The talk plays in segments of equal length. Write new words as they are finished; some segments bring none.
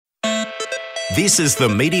This is the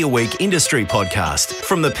Media Week Industry Podcast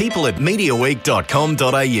from the people at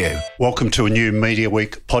MediaWeek.com.au. Welcome to a new Media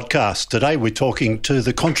Week podcast. Today we're talking to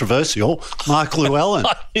the controversial Mark Llewellyn.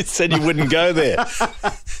 You said you wouldn't go there.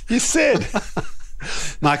 You said.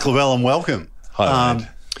 Mark Llewellyn, welcome. Hi, mate.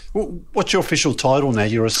 What's your official title now?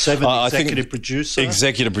 You're a executive producer?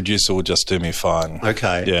 Executive producer will just do me fine.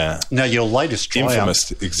 Okay. Yeah. Now, your latest triumph...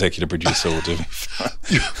 Infamous executive producer will do me fine.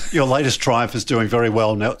 Your latest triumph is doing very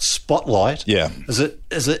well now. It's Spotlight. Yeah. Is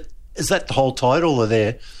that the whole title, or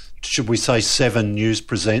there... Should we say 7 News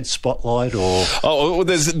Presents Spotlight, or...? Oh, well,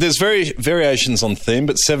 there's variations on theme,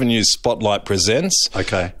 but 7 News Spotlight Presents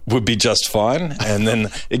would be just fine. And then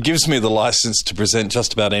it gives me the license to present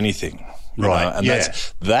just about anything. Right, And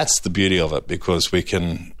that's the beauty of it, because we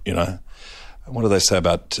can, what do they say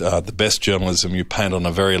about the best journalism? You paint on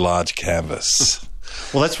a very large canvas.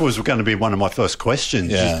 Well, that was going to be one of my first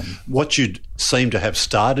questions. Yeah. What you seem to have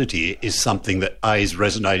started here is something that is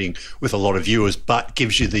resonating with a lot of viewers, but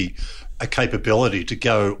gives you a capability to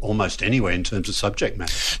go almost anywhere in terms of subject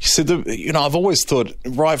matter. You see, I've always thought,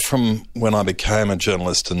 right from when I became a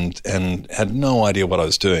journalist and had no idea what I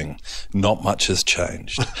was doing, not much has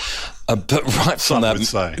changed. But right from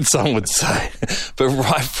some would say, but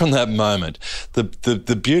right from that moment,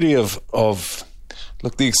 the beauty of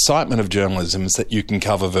look, the excitement of journalism is that you can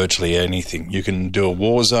cover virtually anything. You can do a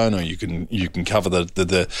war zone, or you can cover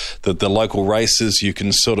the local races. You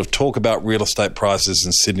can sort of talk about real estate prices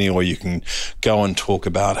in Sydney, or you can go and talk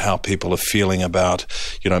about how people are feeling about,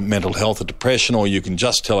 mental health or depression, or you can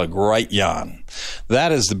just tell a great yarn.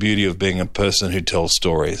 That is the beauty of being a person who tells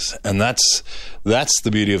stories, and that's the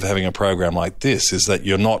beauty of having a program like this, is that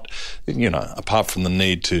you're not, apart from the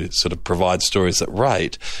need to sort of provide stories that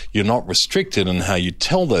rate, you're not restricted in how you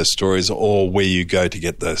tell those stories or where you go to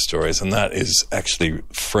get those stories, and that is actually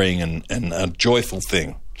freeing and a joyful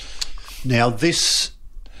thing. Now, this,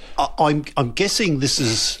 I'm guessing this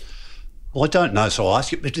is, well, I don't know, so I'll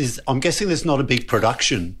ask you, but I'm guessing there's not a big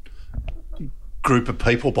production group of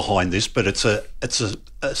people behind this, but it's a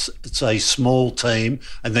small team,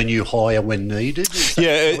 and then you hire when needed.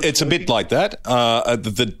 Yeah, it's a bit like that.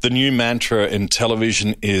 The new mantra in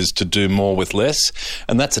television is to do more with less,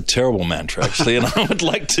 and that's a terrible mantra, actually. And I would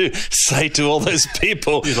like to say to all those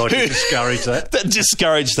people, you'd like to discourage that.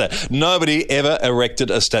 Discourage that. Nobody ever erected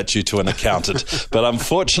a statue to an accountant, but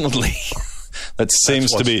unfortunately. That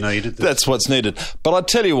seems to be needed. That's what's needed. But I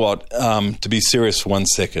tell you what, to be serious for 1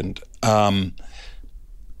 second,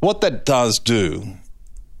 what that does do,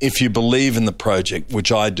 if you believe in the project,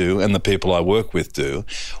 which I do and the people I work with do,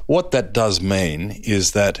 what that does mean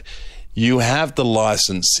is that you have the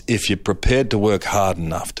license, if you're prepared to work hard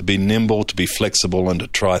enough, to be nimble, to be flexible, and to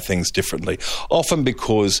try things differently, often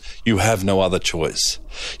because you have no other choice.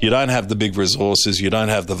 You don't have the big resources, you don't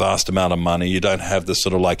have the vast amount of money, you don't have the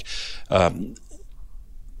sort of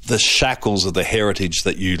the shackles of the heritage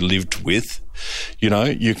that you lived with.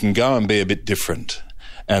 You can go and be a bit different.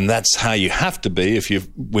 And that's how you have to be if you're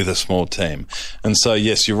with a small team. And so,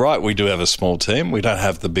 yes, you're right, we do have a small team. We don't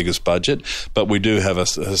have the biggest budget, but we do have a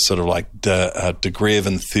sort of a degree of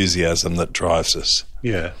enthusiasm that drives us.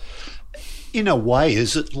 Yeah. In a way,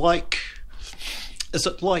 is it like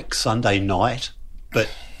Sunday night, but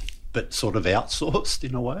sort of outsourced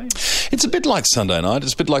in a way? It's a bit like Sunday night.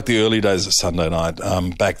 It's a bit like the early days of Sunday night.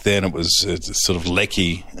 Back then it was sort of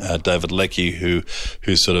Leckie, David Leckie, who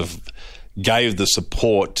sort of gave the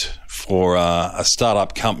support for a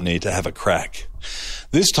startup company to have a crack.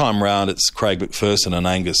 This time round, it's Craig McPherson and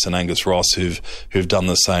Angus Ross who've done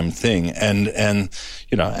the same thing. And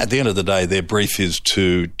at the end of the day, their brief is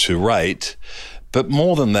to rate. But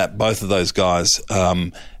more than that, both of those guys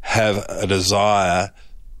have a desire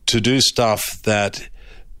to do stuff that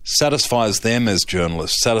satisfies them as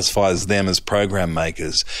journalists, satisfies them as program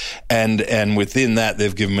makers. And within that,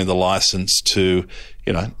 they've given me the license to,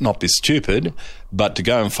 not be stupid, but to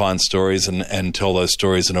go and find stories and tell those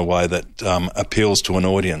stories in a way that appeals to an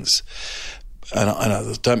audience. And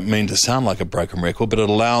I don't mean to sound like a broken record, but it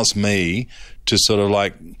allows me to sort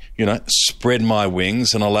of spread my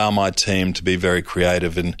wings and allow my team to be very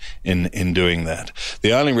creative in doing that.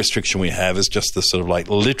 The only restriction we have is just the sort of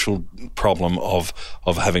literal problem of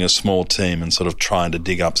having a small team and sort of trying to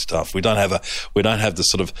dig up stuff. We don't have the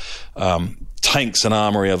sort of tanks and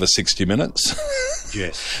armory over 60 minutes.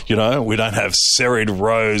 Yes. We don't have serried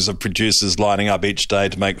rows of producers lining up each day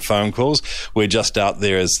to make phone calls. We're just out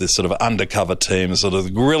there as this sort of undercover team, sort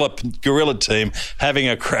of guerrilla team, having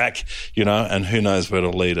a crack, and who knows where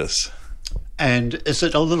it'll lead us. And is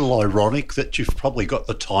it a little ironic that you've probably got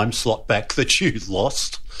the time slot back that you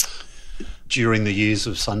lost during the years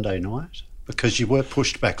of Sunday night? Yeah. Because you were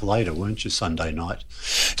pushed back later, weren't you, Sunday night?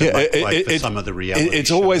 Yeah, for some of the reality it's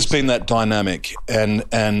shows. always been that dynamic, and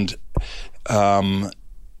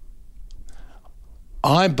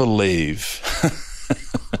I believe,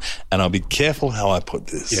 and I'll be careful how I put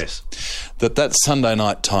this, Yes. that Sunday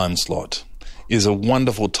night time slot is a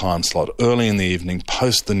wonderful time slot early in the evening,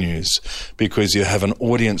 post the news, because you have an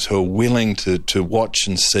audience who are willing to watch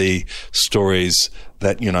and see stories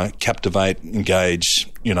that, captivate, engage,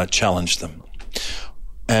 challenge them.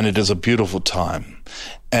 And it is a beautiful time.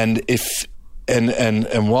 And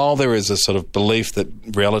And while there is a sort of belief that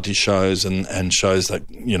reality shows and shows that,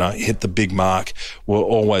 hit the big mark will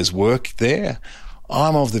always work there,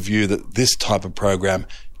 I'm of the view that this type of program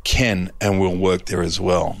can and will work there as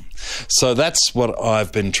well. So that's what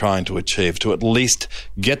I've been trying to achieve, to at least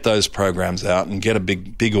get those programs out and get a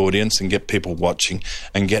big audience and get people watching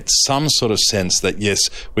and get some sort of sense that, yes,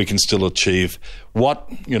 we can still achieve what,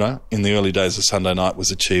 in the early days of Sunday night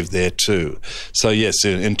was achieved there too. So, yes,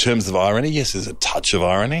 in terms of irony, yes, there's a touch of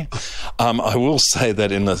irony. I will say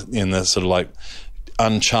that in the sort of like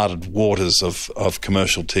uncharted waters of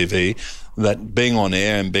commercial TV, that being on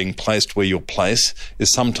air and being placed where you're placed is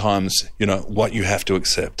sometimes, what you have to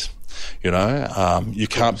accept. You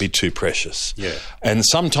can't be too precious. Yeah. And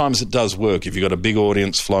sometimes it does work. If you've got a big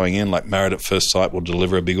audience flowing in, like Married at First Sight will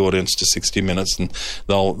deliver a big audience to 60 Minutes, and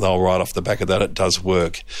they'll right off the back of that, it does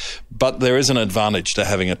work. But there is an advantage to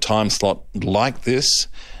having a time slot like this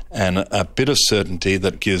and a bit of certainty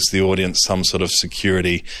that gives the audience some sort of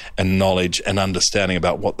security and knowledge and understanding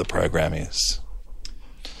about what the program is.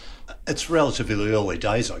 It's relatively early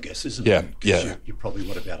days, I guess, isn't Yeah, it? yeah. You're probably,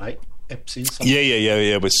 about 8 eps in? Something?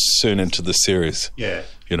 Yeah. We're soon into the series. Yeah.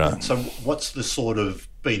 So what's the sort of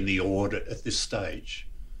been the order at this stage?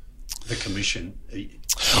 The commission?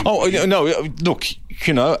 No, look,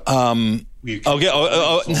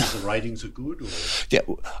 the ratings are good? Or? Yeah,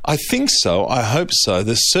 I think so. I hope so.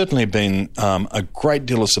 There's certainly been a great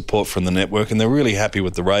deal of support from the network, and they're really happy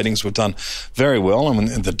with the ratings. We've done very well, and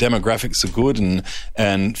the demographics are good,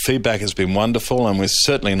 and feedback has been wonderful, and we're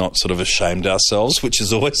certainly not sort of ashamed ourselves, which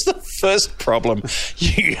is always the first problem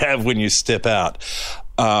you have when you step out.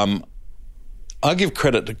 I give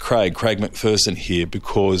credit to Craig McPherson here,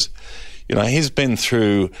 because he's been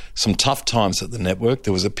through some tough times at the network.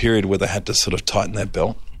 There was a period where they had to sort of tighten their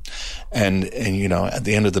belt. And at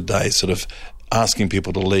the end of the day, sort of asking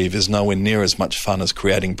people to leave is nowhere near as much fun as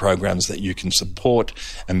creating programs that you can support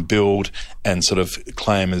and build and sort of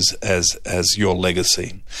claim as your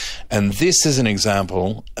legacy. And this is an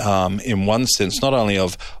example, in one sense, not only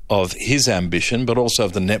of his ambition, but also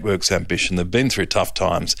of the network's ambition. They've been through tough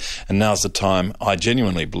times, and now's the time, I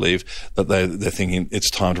genuinely believe, that they're thinking it's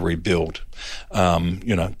time to rebuild,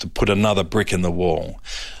 to put another brick in the wall.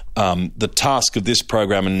 The task of this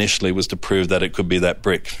program initially was to prove that it could be that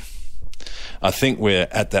brick. I think we're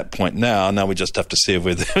at that point now. Now we just have to see if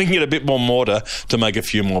we can get a bit more mortar to make a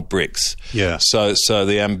few more bricks. Yeah. So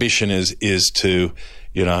the ambition is to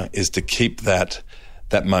keep that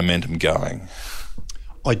momentum going.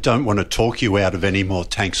 I don't want to talk you out of any more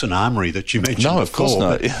tanks and armoury that you mentioned. No, of course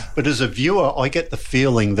not. But as a viewer, I get the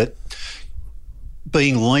feeling that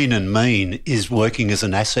being lean and mean is working as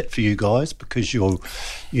an asset for you guys, because you'll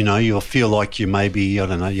feel like you maybe,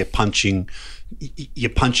 you're punching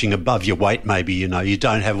above your weight. Maybe you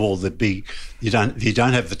don't have all the big, you don't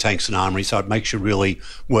have the tanks and armoury, so it makes you really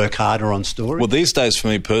work harder on story. Well, these days for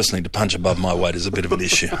me personally, to punch above my weight is a bit of an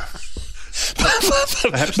issue.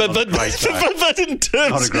 Perhaps not a great day. But in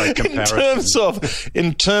Not a great comparison.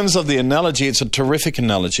 In terms of the analogy, it's a terrific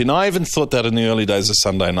analogy. And I even thought that in the early days of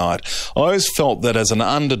Sunday night. I always felt that as an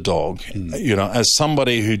underdog, as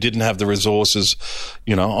somebody who didn't have the resources,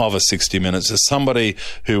 of a 60 Minutes, as somebody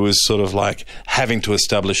who was sort of like having to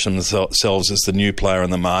establish themselves as the new player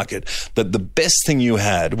in the market, that the best thing you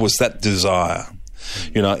had was that desire.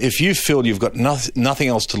 If you feel you've got nothing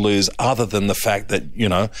else to lose other than the fact that,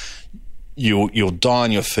 you'll die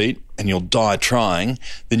on your feet and you'll die trying,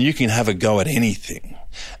 then you can have a go at anything.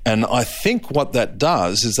 And I think what that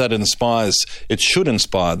does is that it should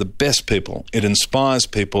inspire the best people. It inspires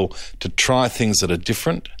people to try things that are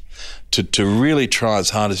different, to really try as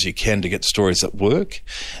hard as you can to get stories that work.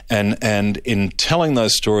 And in telling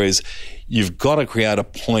those stories, you've got to create a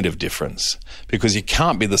point of difference, because you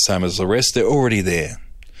can't be the same as the rest. They're already there.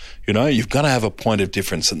 You've got to have a point of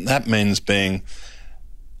difference, and that means being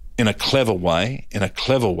in a clever way,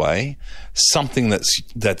 something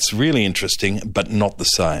that's really interesting but not the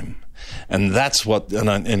same. And that's what,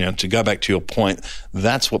 to go back to your point,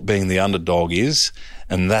 that's what being the underdog is,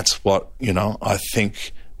 and that's what, I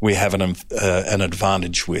think we have an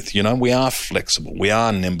advantage with. You know, we are flexible, we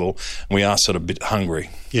are nimble, we are sort of a bit hungry.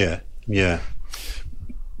 Yeah, yeah.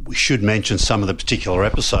 We should mention some of the particular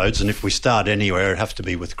episodes, and if we start anywhere, it'd have to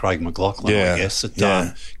be with Craig McLaughlin, I guess.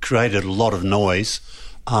 It created a lot of noise,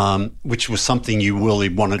 which was something you really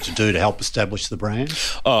wanted to do to help establish the brand.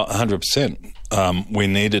 Oh, 100%. We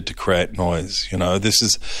needed to create noise. You know, this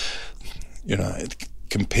is, you know,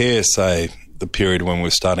 compare, say, the period when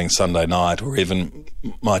we're starting Sunday night, or even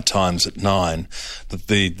my times at 9, that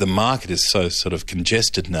the market is so sort of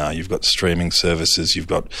congested now. You've got streaming services, you've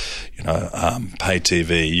got, you know, pay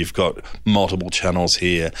TV, you've got multiple channels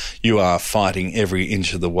here. You are fighting every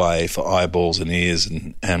inch of the way for eyeballs and ears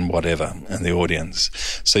and whatever, and the audience.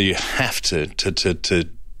 So you have to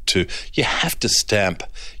you have to stamp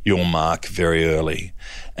your mark very early.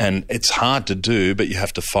 And it's hard to do, but you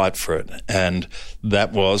have to fight for it. And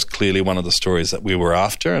that was clearly one of the stories that we were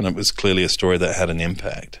after, and it was clearly a story that had an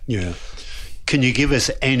impact. Yeah. Can you give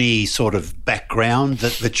us any sort of background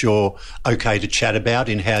that you're okay to chat about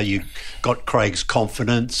in how you got Craig's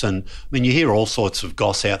confidence? And, I mean, you hear all sorts of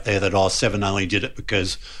goss out there that, Seven only did it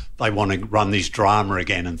because they want to run this drama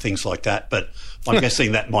again and things like that. But I'm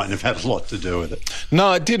guessing that mightn't have had a lot to do with it.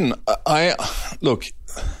 No, it didn't. Look,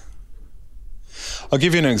 I'll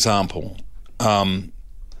give you an example.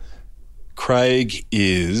 Craig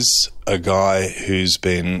is a guy who's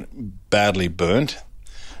been badly burnt,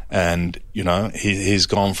 and, you know, he's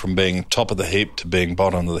gone from being top of the heap to being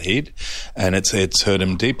bottom of the heap, and it's hurt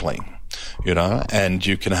him deeply, you know, and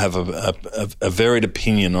you can have a varied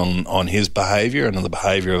opinion on his behaviour and on the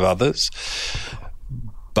behaviour of others,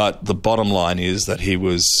 but the bottom line is that he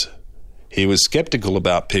was sceptical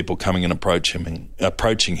about people coming and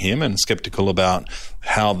approaching him, and sceptical about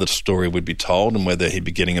how the story would be told and whether he'd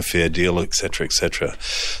be getting a fair deal, etc., etc.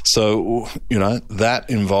 So, you know, that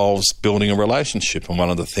involves building a relationship. And one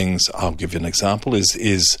of the things, I'll give you an example,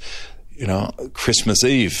 is you know, Christmas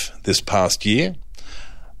Eve this past year,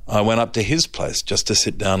 I went up to his place just to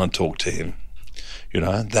sit down and talk to him. You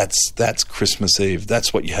know, that's Christmas Eve.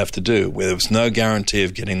 That's what you have to do. Where there was no guarantee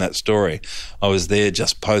of getting that story. I was there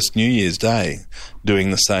just post New Year's Day, doing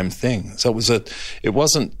the same thing. So it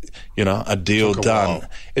wasn't, you know, a deal done.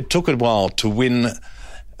 It took a while to win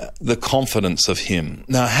the confidence of him.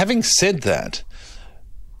 Now, having said that,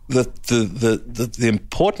 the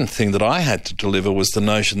important thing that I had to deliver was the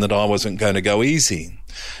notion that I wasn't going to go easy.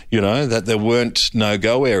 You know, that there weren't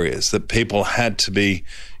no-go areas, that people had to be,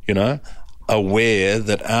 you know, aware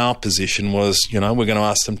that our position was, you know, we're going to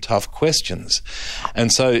ask them tough questions.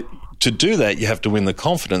 And so to do that, you have to win the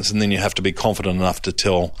confidence, and then you have to be confident enough to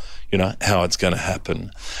tell, you know, how it's going to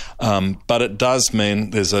happen. But it does mean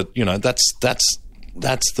there's a, you know, that's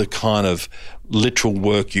the kind of literal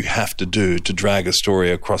work you have to do to drag a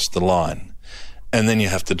story across the line. And then you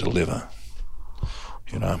have to deliver,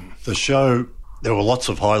 you know. The show, there were lots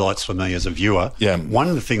of highlights for me as a viewer. Yeah. One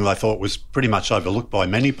of the things I thought was pretty much overlooked by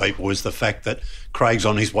many people was the fact that Craig's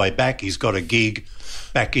on his way back. He's got a gig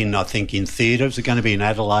back in, I think, in theatre. Is it going to be in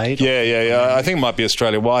Adelaide? Yeah. I think it might be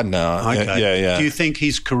Australia-wide now. Okay. Yeah. Do you think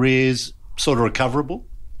his career's sort of recoverable?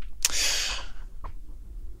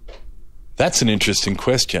 That's an interesting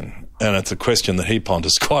question, and it's a question that he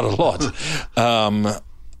ponders quite a lot.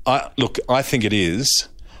 I think it is.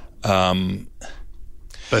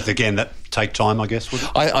 But again, that take time, I guess, would it?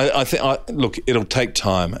 I think it'll take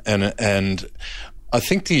time, and I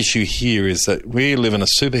think the issue here is that we live in a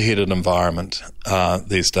superheated environment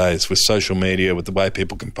these days with social media, with the way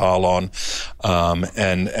people can pile on,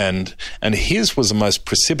 and his was the most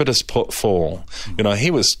precipitous fall. You know, he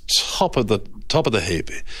was top of the heap.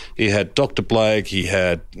 He had Dr. Blake, he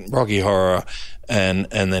had Rocky Horror, and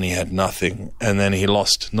then he had nothing, and then he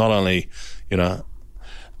lost not only, you know,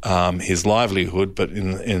 his livelihood, but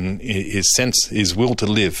in his sense, his will to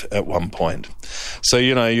live at one point. So,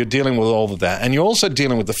 you know, you're dealing with all of that, and you're also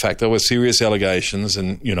dealing with the fact there were serious allegations,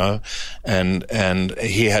 and, you know, and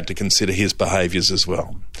he had to consider his behaviours as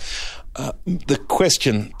well. The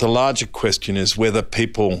larger question is whether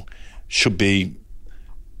people should be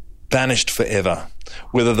banished forever,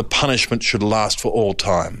 whether the punishment should last for all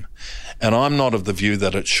time. And I'm not of the view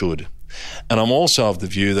that it should. And I'm also of the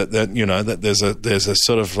view that you know, that there's a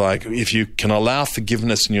sort of like, if you can allow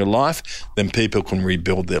forgiveness in your life, then people can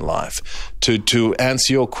rebuild their life. To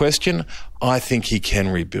answer your question, I think he can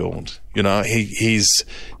rebuild. You know, he's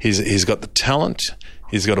got the talent.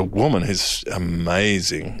 He's got a woman who's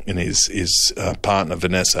amazing in his partner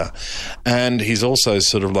Vanessa, and he's also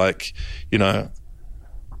sort of like, you know,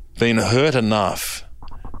 been hurt enough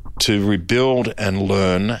to rebuild and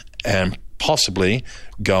learn and possibly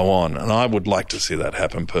go on. And I would like to see that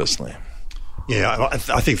happen personally. Yeah,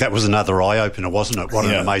 I think that was another eye-opener, wasn't it? What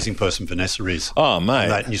an amazing person Vanessa is. Oh, mate.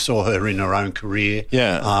 And you saw her in her own career,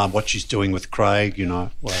 what she's doing with Craig, Wow.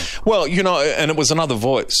 Well, and it was another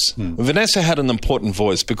voice. Vanessa had an important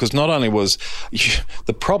voice because not only was...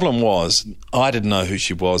 The problem was I didn't know who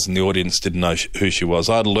she was and the audience didn't know who she was.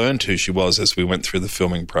 I'd learned who she was as we went through the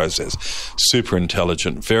filming process. Super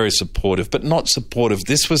intelligent, very supportive, but not supportive.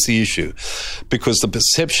 This was the issue because the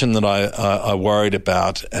perception that I worried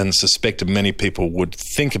about and suspected many people would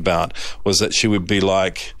think about was that she would be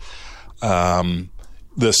like the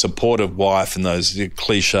supportive wife in those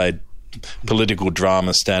cliched political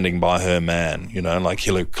dramas standing by her man, like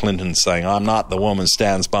Hillary Clinton saying, "I'm not the woman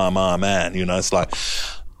stands by my man." It's like,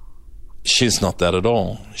 she's not that at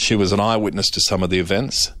all. She was an eyewitness to some of the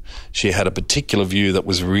events. She had a particular view that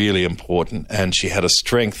was really important, and she had a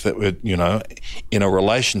strength that would, in a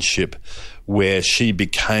relationship where she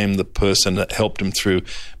became the person that helped him through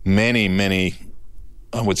many, many,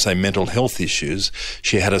 I would say, mental health issues.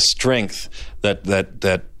 She had a strength that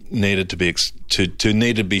needed to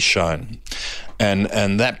be shown,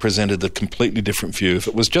 and that presented a completely different view. If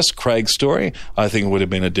it was just Craig's story, I think it would have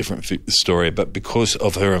been a different story. But because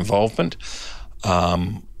of her involvement,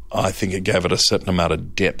 I think it gave it a certain amount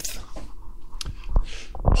of depth.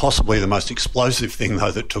 Possibly the most explosive thing,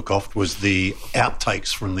 though, that took off was the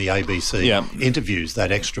outtakes from the ABC interviews,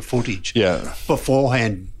 that extra footage. Yeah.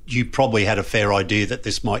 Beforehand, you probably had a fair idea that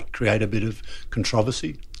this might create a bit of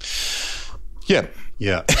controversy. Yeah.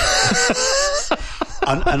 Yeah.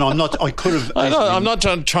 and I'm not... I could have... I'm not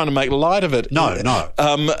trying to make light of it. No.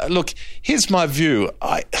 Look, here's my view.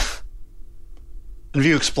 Have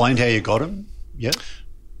you explained how you got him yet?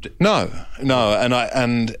 No,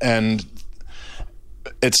 and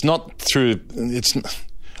it's not through.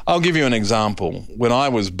 I'll give you an example. When I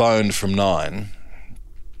was boned from Nine,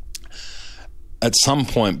 at some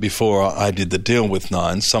point before I did the deal with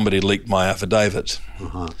Nine, somebody leaked my affidavit,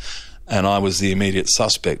 and I was the immediate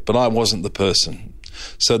suspect, but I wasn't the person.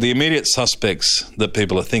 So the immediate suspects that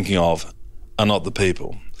people are thinking of are not the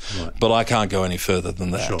people. Right. But I can't go any further than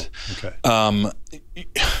that. Sure. Okay.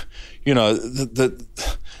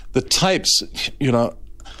 The tapes,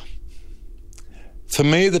 for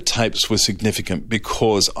me the tapes were significant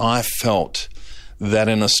because I felt that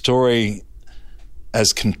in a story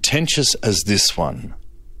as contentious as this one,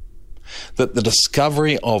 that the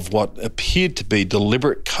discovery of what appeared to be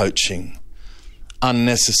deliberate coaching,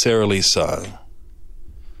 unnecessarily so,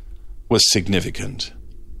 was significant.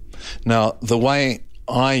 Now, the way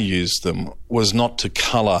I used them was not to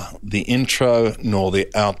colour the intro nor the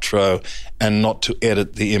outro and not to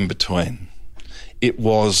edit the in-between. It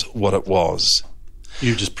was what it was.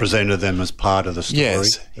 You just presented them as part of the story?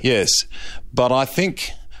 Yes. But I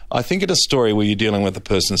think in a story where you're dealing with a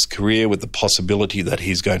person's career, with the possibility that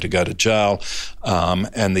he's going to go to jail,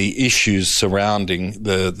 and the issues surrounding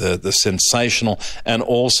the sensational and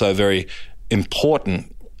also very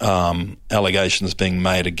important allegations being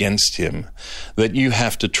made against him, that you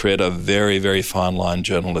have to tread a very, very fine line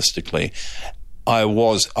journalistically. I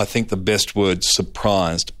think the best word,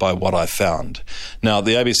 surprised by what I found. Now,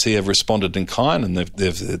 the ABC have responded in kind, and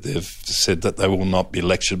they've said that they will not be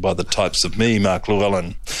lectured by the types of me, Mark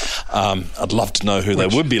Llewellyn. I'd love to know who they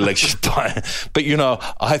would be lectured by. But,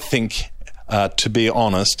 I think, to be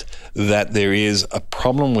honest, that there is a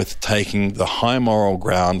problem with taking the high moral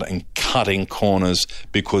ground and cutting corners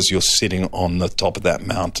because you're sitting on the top of that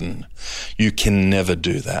mountain. You can never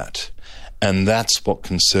do that. And that's what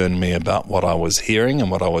concerned me about what I was hearing and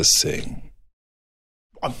what I was seeing.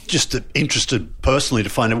 I'm just interested personally to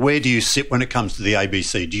find out, where do you sit when it comes to the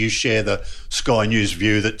ABC? Do you share the Sky News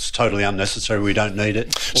view that's totally unnecessary, we don't need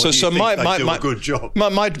it? Or do you think they do a good job?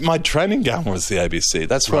 My training ground was the ABC.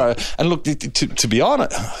 That's right. Where and look, to be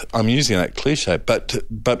honest, I'm using that cliche,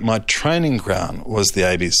 but my training ground was the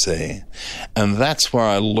ABC, and that's where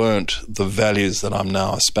I learnt the values that I'm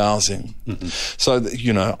now espousing. Mm-hmm. So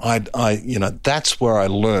that's where I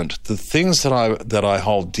learnt the things that I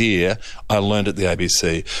hold dear. I learned at the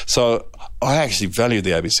ABC. So I actually value the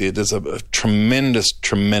ABC. It does a tremendous,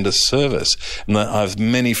 tremendous service, and I have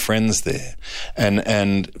many friends there.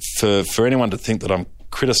 And for anyone to think that I'm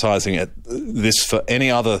criticising this for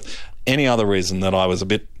any other reason that I was a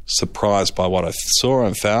bit surprised by what I saw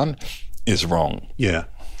and found is wrong. Yeah.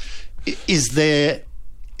 Is there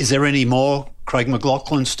any more Craig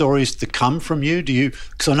McLachlan stories to come from you?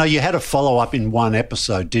 Because I know you had a follow-up in one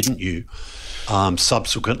episode, didn't you?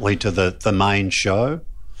 Subsequently to the main show.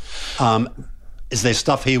 Is there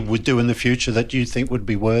stuff he would do in the future that you think would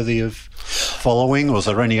be worthy of following, or is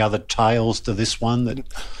there any other tales to this one that...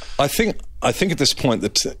 I think at this point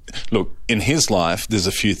that, look, in his life, there's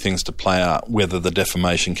a few things to play out, whether the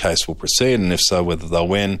defamation case will proceed, and if so, whether they'll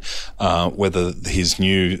win, whether his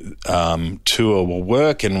new tour will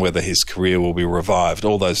work, and whether his career will be revived.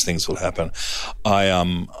 All those things will happen.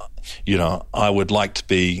 I would like to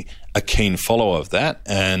be a keen follower of that,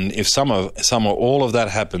 and if some or all of that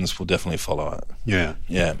happens, we'll definitely follow it. Yeah.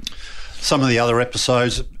 Yeah. Some of the other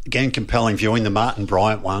episodes, again, compelling viewing, the Martin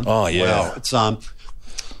Bryant one. Oh, yeah. Wow. It's, I'll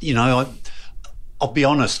be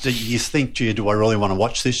honest, you think, gee, do I really want to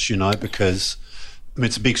watch this, because... I mean,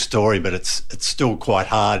 it's a big story, but it's still quite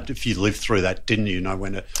hard if you lived through that, didn't you?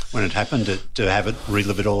 When it happened, to have it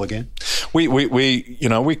relive it all again. We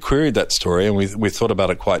queried that story and we thought about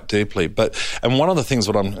it quite deeply. And one of the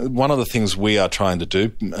things we are trying to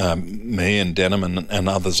do, me and Denham and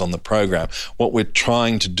others on the program, what we're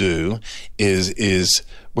trying to do is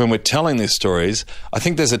when we're telling these stories, I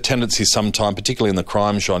think there's a tendency sometimes, particularly in the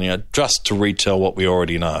crime genre, just to retell what we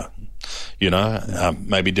already know.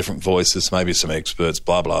 Maybe different voices, maybe some experts,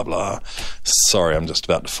 blah, blah, blah. Sorry, I'm just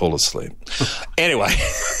about to fall asleep. Anyway,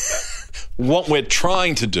 what we're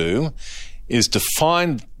trying to do is to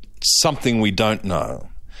find something we don't know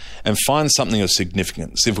and find something of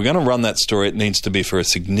significance. If we're going to run that story, it needs to be for a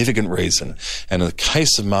significant reason. And in the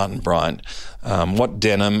case of Martin Bryant, what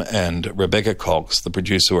Denham and Rebecca Cox, the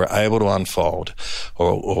producer, were able to unfold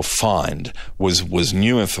or find was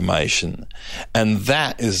new information. And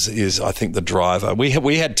that is I think, the driver. We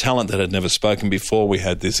had talent that had never spoken before. We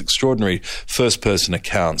had these extraordinary first-person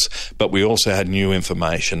accounts, but we also had new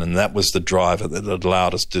information, and that was the driver that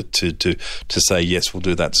allowed us to say, yes, we'll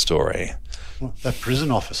do that story. Well, that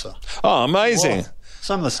prison officer. Oh, amazing. Wow.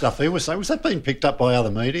 Some of the stuff he was saying, was that being picked up by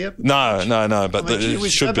other media? No, but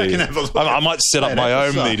it should be. I might set up my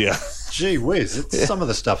own media. Gee whiz, some of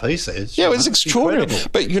the stuff he says. Yeah, it was extraordinary.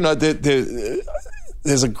 Incredible. But,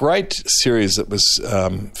 there's a great series that was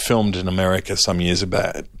filmed in America some years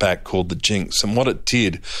back called The Jinx, and what it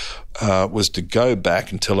did was to go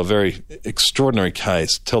back and tell a very extraordinary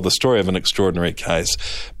case, tell the story of an extraordinary case.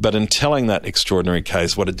 But in telling that extraordinary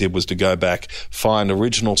case, what it did was to go back, find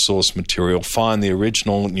original source material, find the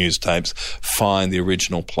original news tapes, find the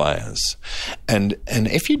original players. And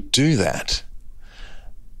if you do that,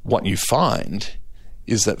 what you find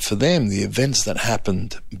is that for them, the events that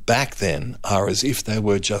happened back then are as if they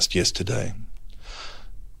were just yesterday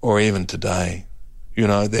or even today.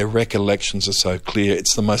 Their recollections are so clear.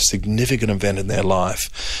 It's the most significant event in their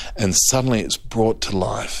life, and suddenly it's brought to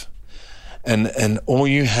life. And all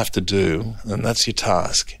you have to do, and that's your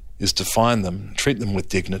task, is to find them, treat them with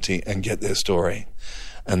dignity, and get their story.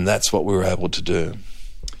 And that's what we were able to do.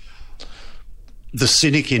 The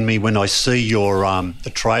cynic in me, when I see your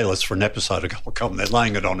the trailers for an episode of Come, they're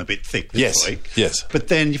laying it on a bit thick this week. Yes. But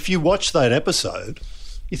then if you watch that episode,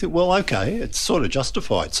 you think, well, okay, it's sort of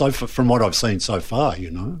justified. So from what I've seen so far,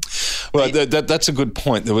 Well, that's a good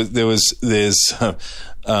point. There's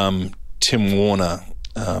Tim Warner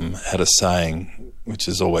had a saying which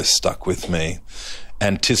has always stuck with me: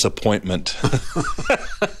 anticipantment.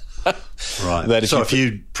 Right. That if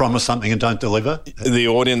you promise something and don't deliver, the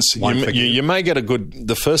audience, you may get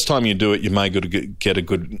the first time you do it, you may get a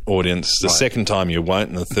good audience. The second time you won't,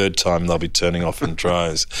 and the third time they'll be turning off in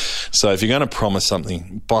droves. So if you're going to promise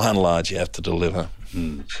something, by and large, you have to deliver.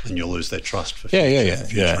 And you'll lose their trust for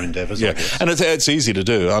future endeavours. Yeah, and it's easy to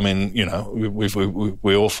do. I mean,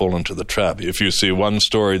 we all fall into the trap. If you see one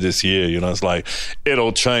story this year, it's like,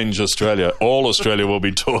 it'll change Australia. All Australia will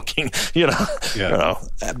be talking.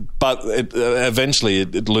 But eventually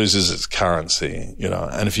it loses its currency.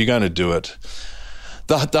 And if you're going to do it,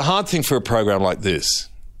 the hard thing for a program like this,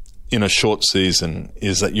 in a short season,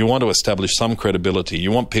 is that you want to establish some credibility. You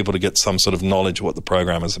want people to get some sort of knowledge of what the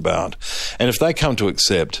program is about. And if they come to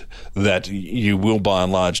accept that you will, by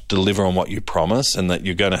and large, deliver on what you promise, and that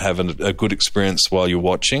you're going to have a good experience while you're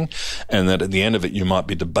watching, and that at the end of it you might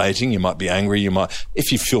be debating, you might be angry,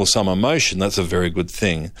 if you feel some emotion, that's a very good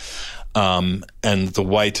thing. And the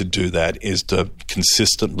way to do that is to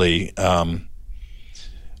consistently not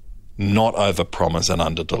overpromise and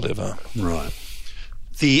underdeliver. Right.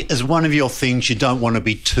 As one of your things, you don't want to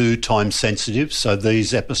be too time sensitive, so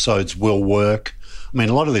these episodes will work. I mean,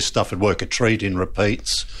 a lot of this stuff would work a treat in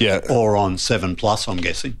repeats, or on 7+, I'm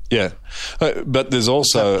guessing. Yeah, but there's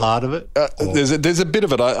also is that part of it. There's a bit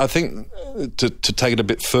of it. I think to take it a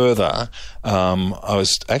bit further. I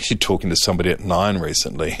was actually talking to somebody at 9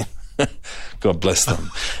 recently. God bless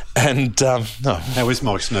them. And how is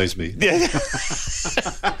Mike Sneesby? Yeah,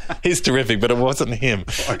 he's terrific, but it wasn't him.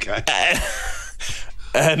 Okay.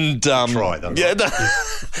 And try though. Yeah,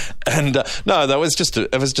 right? and no, it was just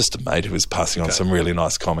a mate who was passing on some really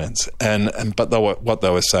nice comments. But what they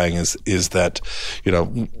were saying is that, you know,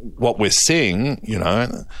 what we're seeing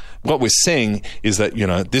is that, you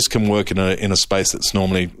know, this can work in a space that's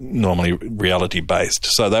normally reality based.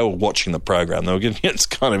 So they were watching the program. They were getting, it's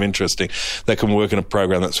kind of interesting. They can work in a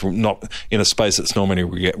program that's not in a space that's normally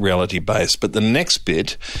reality based. But the next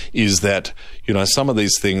bit is that, you know, some of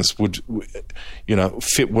these things would, you know,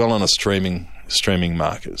 fit well in a streaming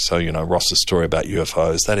market. So, you know, Ross's story about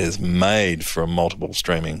UFOs, that is made for a multiple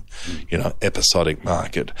streaming, you know, episodic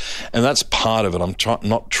market. And that's part of it. I'm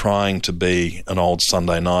not trying to be an old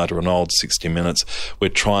Sunday Night or an old 60 Minutes. We're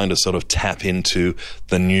trying to sort of tap into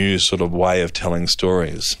the new sort of way of telling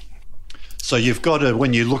stories. So you've got to,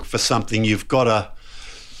 when you look for something, you've got to,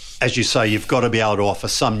 as you say, you've got to be able to offer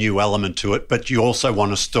some new element to it, but you also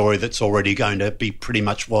want a story that's already going to be pretty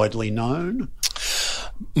much widely known?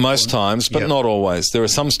 Most times, but not always. There are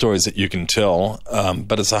some stories that you can tell,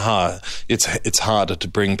 but it's harder to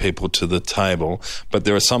bring people to the table. But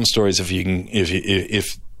there are some stories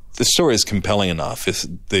if the story is compelling enough, if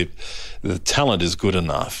the talent is good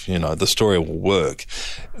enough, you know, the story will work.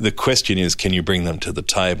 The question is, can you bring them to the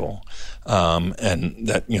table? And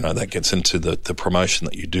that, you know, that gets into the promotion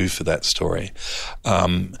that you do for that story.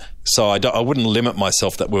 So I wouldn't limit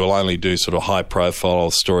myself that we'll only do sort of high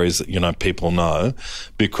profile stories that, you know, people know,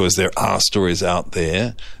 because there are stories out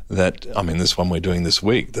there that, I mean, this one we're doing this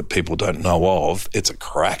week that people don't know of. It's a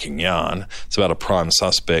cracking yarn. It's about a prime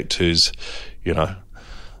suspect who's, you know,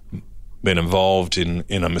 been involved in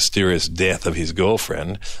a mysterious death of his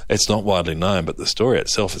girlfriend. It's not widely known, but the story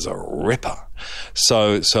itself is a ripper.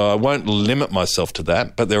 So I won't limit myself to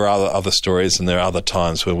that, but there are other stories and there are other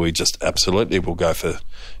times where we just absolutely will go for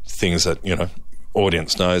things that, you know,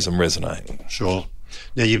 audience knows and resonate. Sure.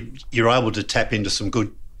 Now, you're able to tap into some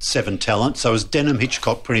good Seven talent. So is Denham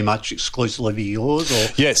Hitchcock pretty much exclusively yours,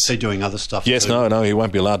 or yes, is he doing other stuff? Yes, too? no, he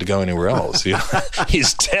won't be allowed to go anywhere else.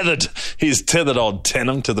 He's tethered old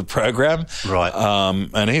Denham to the program, right?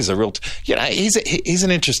 And he's a real, he's an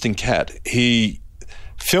interesting cat.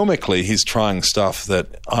 Filmically, he's trying stuff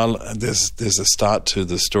that there's a start to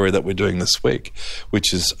the story that we're doing this week,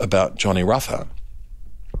 which is about Johnny Ruffer.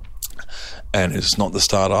 And it's not the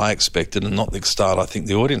start I expected, and not the start I think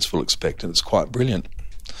the audience will expect, and it's quite brilliant.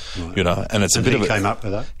 Right. You know, and it's a bit of. He came up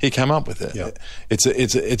with that. He came up with it. Yeah.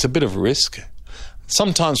 It's a bit of a risk.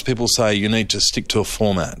 Sometimes people say you need to stick to a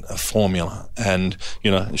format, a formula, and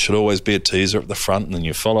you know, it should always be a teaser at the front, and then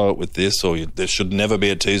you follow it with this, or there should never be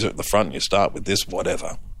a teaser at the front, and you start with this,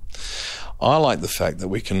 whatever. I like the fact that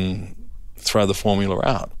we can throw the formula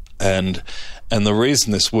out. And the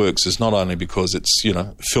reason this works is not only because it's, you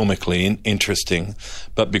know, filmically interesting,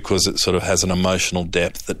 but because it sort of has an emotional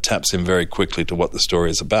depth that taps in very quickly to what the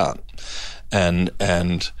story is about. And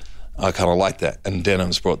I kind of like that. And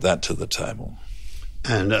Denham's brought that to the table.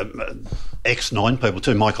 And X9 people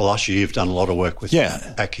too. Michael Usher, you've done a lot of work with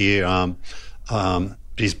back here.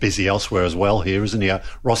 He's busy elsewhere as well here, isn't he?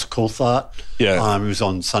 Ross Coulthard, he was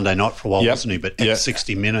on Sunday Night for a while, wasn't he? But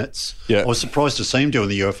 60 Minutes. Yeah. I was surprised to see him doing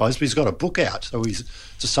the UFOs, but he's got a book out, so it's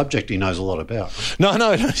a subject he knows a lot about. No.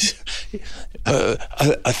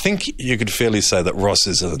 I think you could fairly say that Ross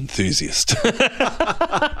is an enthusiast.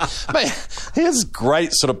 Man, he has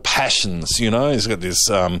great sort of passions, you know. He's got this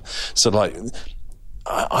sort of like...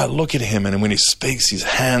 I look at him, and when he speaks, his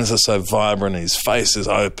hands are so vibrant, his face is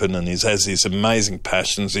open, and he has these amazing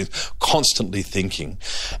passions. He's constantly thinking.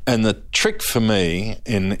 And the trick for me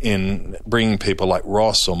in bringing people like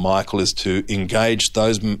Ross or Michael is to engage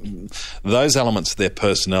those elements of their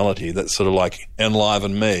personality that sort of like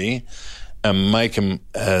enliven me and make them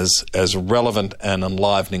as relevant and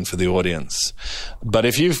enlivening for the audience. But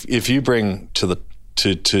if you bring to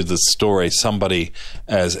the story somebody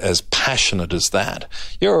as passionate as that,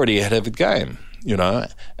 you're already ahead of the game, you know.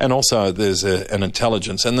 And also there's an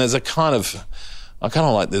intelligence, and there's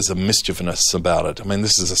there's a mischievousness about it. I mean,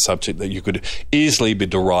 this is a subject that you could easily be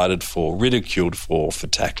derided for, ridiculed for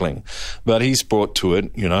tackling, but he's brought to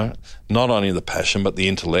it, you know, not only the passion but the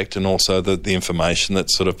intellect, and also the information that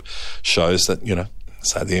sort of shows that, you know,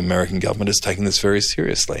 say the American government is taking this very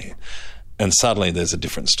seriously, and suddenly there's a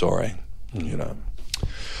different story, you know.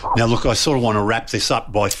 Now, look, I sort of want to wrap this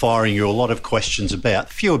up by firing you a lot of questions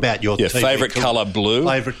about your TV favourite colour, blue.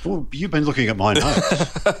 Well, you've been looking at my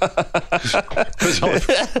notes.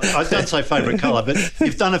 I don't say favourite colour, but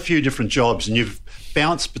you've done a few different jobs and you've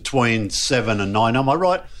bounced between 7 and 9. Am I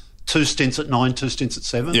right? 2 stints at 9, 2 stints at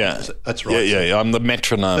 7? Yeah. That's right. Yeah. I'm the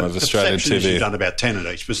metronome of Australian TV. You've done about 10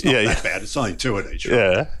 at each, but it's not that bad. It's only 2 at each. Right?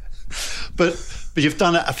 Yeah. But you've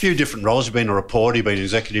done a few different roles. You've been a reporter, you've been an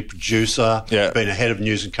executive producer, you've been a head of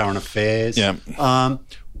news and current affairs. Yeah.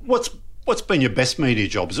 What's been your best media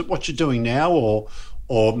job? Is it what you're doing now,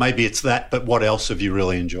 or maybe it's that, but what else have you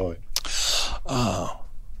really enjoyed? Oh,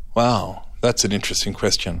 wow. That's an interesting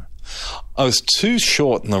question. I was too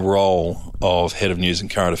short in the role of head of news and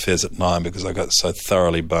current affairs at Nine because I got so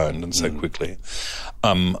thoroughly boned and so quickly.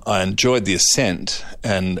 I enjoyed the ascent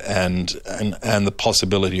and the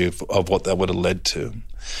possibility of what that would have led to.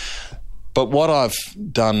 But what I've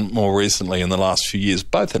done more recently in the last few years,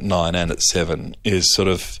 both at Nine and at Seven, is sort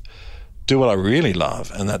of do what I really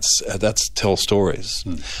love, and that's tell stories.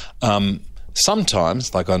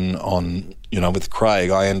 Sometimes, like on with Craig,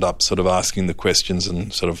 I end up sort of asking the questions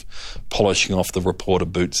and sort of polishing off the reporter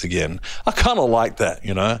boots again. I kind of like that,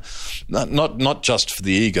 not just for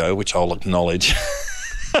the ego, which I'll acknowledge,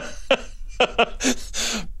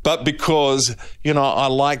 but because I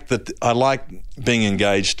like being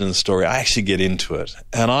engaged in the story. I actually get into it,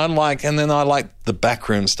 and then I like the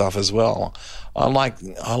backroom stuff as well. I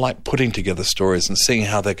like putting together stories and seeing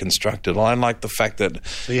how they're constructed. I like the fact that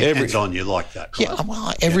hands-on, you like that. Right? Yeah,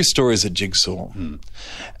 well, every story is a jigsaw,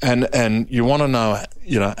 and you want to know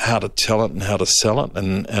how to tell it and how to sell it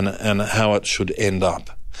and how it should end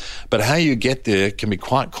up. But how you get there can be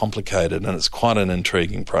quite complicated, and it's quite an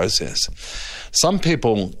intriguing process. Some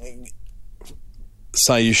people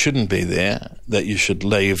say you shouldn't be there, that you should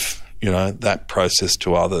leave that process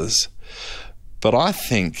to others. But I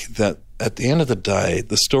think that at the end of the day,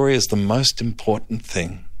 the story is the most important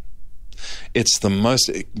thing. It's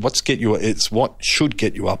what should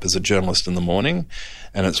get you up as a journalist in the morning,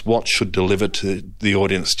 and it's what should deliver to the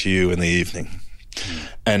audience to you in the evening.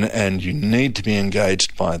 And you need to be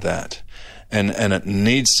engaged by that. And it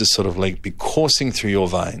needs to sort of be coursing through your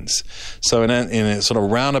veins. So in a sort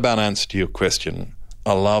of roundabout answer to your question,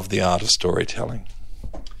 I love the art of storytelling.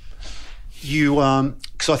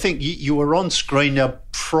 Because I think you were on screen now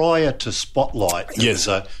prior to Spotlight. Yes. It was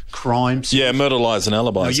a crime series. Yeah, Murder, Lies and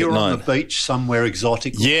Alibis. You were on the beach somewhere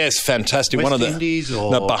exotic. Yes, fantastic. West Indies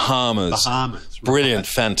or? No, Bahamas. Bahamas. Brilliant,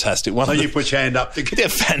 fantastic. So you put your hand up to get... Yeah,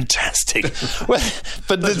 fantastic.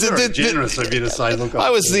 But that's very generous of you to say, look... I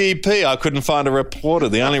was the EP. I couldn't find a reporter.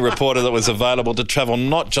 The only reporter that was available to travel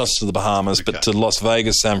not just to the Bahamas, but to Las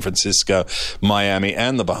Vegas, San Francisco, Miami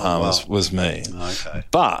and the Bahamas was me. Okay.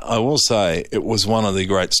 But I will say it was one of the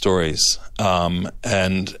great stories.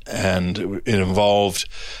 And it involved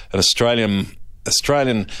an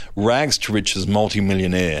Australian rags to riches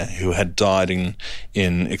multimillionaire who had died in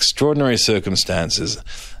extraordinary circumstances,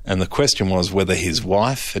 and the question was whether his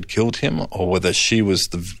wife had killed him or whether she was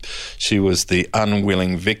the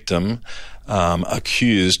unwilling victim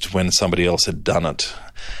accused when somebody else had done it.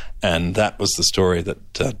 And that was the story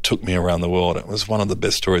that took me around the world. It was one of the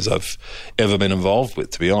best stories I've ever been involved with,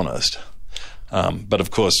 to be honest. But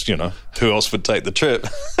of course, who else would take the trip?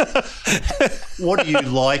 What do you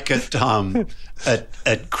like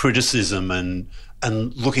at criticism and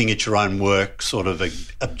looking at your own work sort of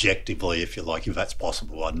objectively, if you like, if that's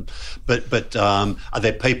possible? But are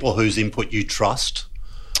there people whose input you trust?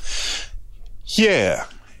 Yeah.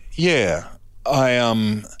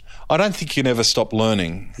 I don't think you can ever stop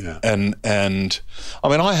learning. Yeah. And I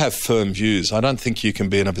mean, I have firm views. I don't think you can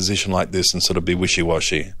be in a position like this and sort of be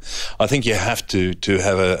wishy-washy. I think you have to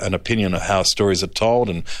have an opinion of how stories are told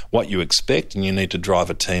and what you expect, and you need to drive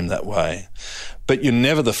a team that way. But you're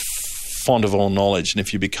never the fond of all knowledge, and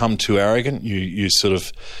if you become too arrogant, you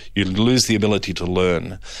lose the ability to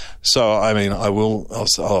learn. So, I mean,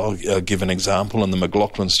 I'll give an example. In the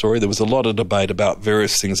McLaughlin story, there was a lot of debate about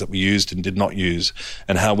various things that we used and did not use,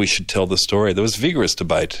 and how we should tell the story. There was vigorous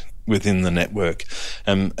debate within the network,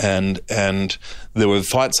 and there were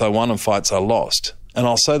fights I won and fights I lost. And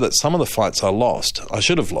I'll say that some of the fights I lost, I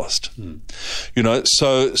should have lost.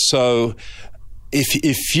 So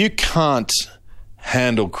if you can't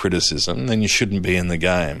handle criticism, then you shouldn't be in the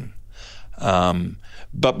game.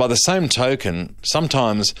 But by the same token,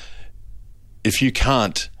 sometimes if you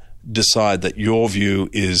can't decide that your view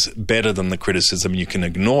is better than the criticism, you can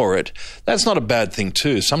ignore it, that's not a bad thing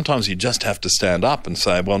too. Sometimes you just have to stand up and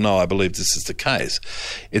say, well, no, I believe this is the case.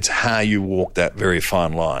 It's how you walk that very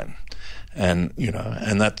fine line. And,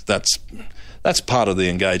 and that's part of the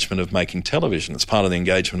engagement of making television. It's part of the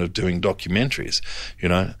engagement of doing documentaries,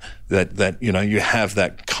 that you have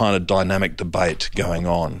that kind of dynamic debate going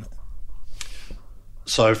on.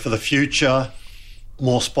 So for the future,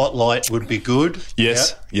 more Spotlight would be good?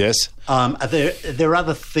 Yes, yeah? Yes. Are there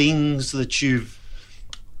other things that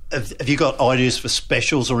have you got ideas for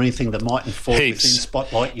specials or anything that might fall within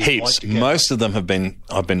Spotlight? Heaps. Like to get? Most of them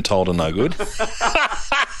I've been told are no good.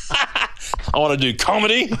 I want to do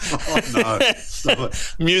comedy, Oh, no.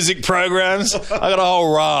 music programs. I got a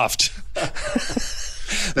whole raft.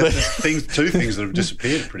 Two things that have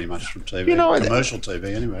disappeared pretty much from TV, commercial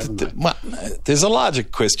TV anyway, haven't they? Well, there's a larger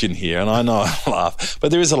question here, and I know I laugh,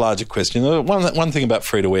 but there is a larger question. One thing about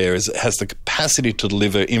free-to-air is it has the capacity to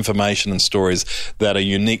deliver information and stories that are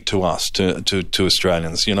unique to us, to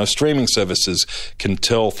Australians. Streaming services can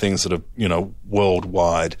tell things that are,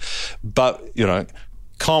 worldwide. But,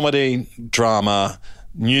 comedy, drama,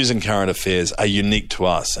 news and current affairs are unique to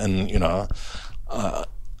us. And,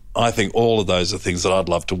 I think all of those are things that I'd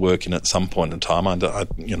love to work in at some point in time. I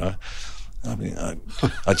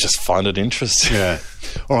just find it interesting. Yeah.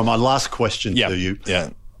 All right, my last question to you. Yeah.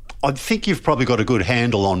 I think you've probably got a good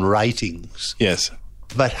handle on ratings. Yes.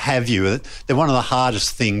 But have you? They're one of the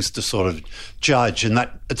hardest things to sort of judge, and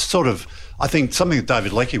that it's sort of, I think, something that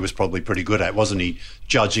David Leckie was probably pretty good at, wasn't he?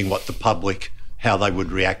 Judging what the public, how they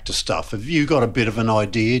would react to stuff. Have you got a bit of an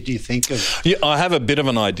idea, do you think? Yeah, I have a bit of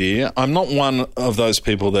an idea. I'm not one of those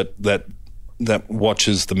people that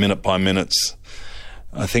watches the minute by minutes.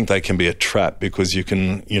 I think they can be a trap because you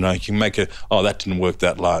can make that didn't work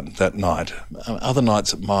that night. Other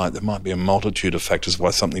nights there might be a multitude of factors why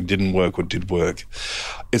something didn't work or did work.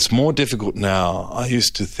 It's more difficult now. I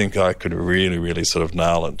used to think I could really, really sort of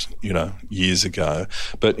nail it, years ago.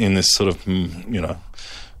 But in this sort of,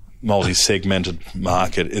 multi-segmented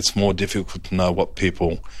market, it's more difficult to know what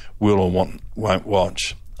people will or won't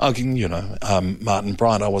watch. Martin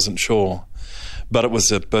Bryant, I wasn't sure. But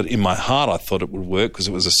but in my heart, I thought it would work because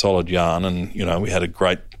it was a solid yarn, and we had a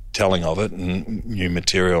great telling of it and new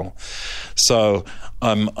material. So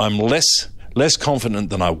I'm less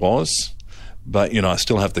confident than I was, but I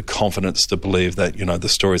still have the confidence to believe that the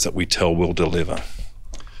stories that we tell will deliver.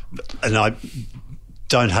 And I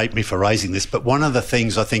don't hate me for raising this, but one of the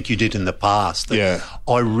things I think you did in the past that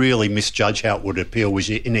I really misjudge how it would appeal was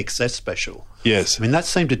your In Excess special. Yes, I mean that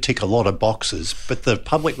seemed to tick a lot of boxes, but the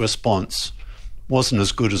public response wasn't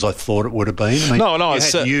as good as I thought it would have been. I mean, no, you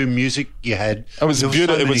had new music. You had it was a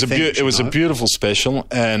beautiful special,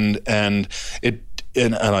 and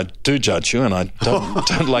I do judge you, and I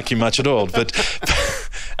don't like you much at all, but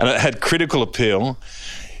and it had critical appeal.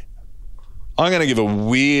 I'm going to give a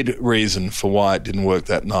weird reason for why it didn't work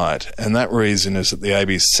that night, and that reason is that the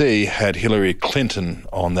ABC had Hillary Clinton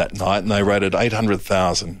on that night, and they rated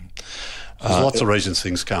 800,000. There's lots of reasons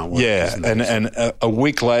things can't work. Yeah, and a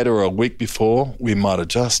week later or a week before, we might have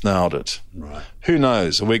just nailed it. Right. Who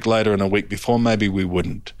knows? A week later and a week before, maybe we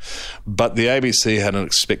wouldn't. But the ABC had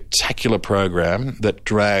a spectacular program that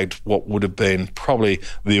dragged what would have been probably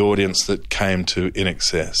the audience that came to In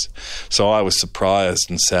Excess. So I was surprised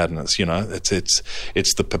and sadness. It's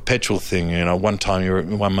the perpetual thing. One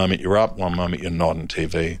moment you're up, one moment you're not on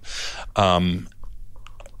TV.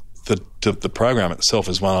 The program itself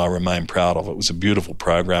is one I remain proud of. It was a beautiful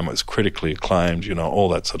program. It was critically acclaimed, all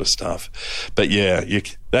that sort of stuff. But yeah,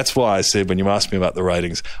 that's why I said when you asked me about the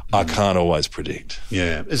ratings, I can't always predict.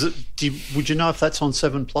 Yeah. Would you know if that's on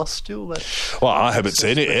 7+ still? Well, I haven't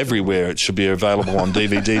seen it everywhere. It should be available on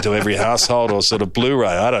DVD to every household or sort of Blu-ray.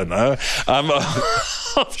 I don't know. I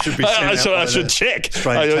should check.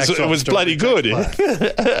 It was bloody good.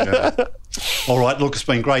 Yeah. All right. Look, it's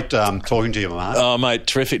been great talking to you, Mark. Oh, mate,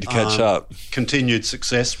 terrific to catch up. Continued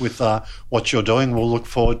success with what you're doing. We'll look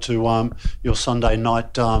forward to your Sunday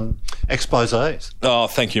night exposés. Oh,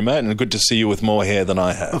 thank you, mate, and good to see you with more hair than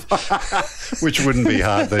I have. Which wouldn't be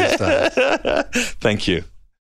hard these days. Thank you.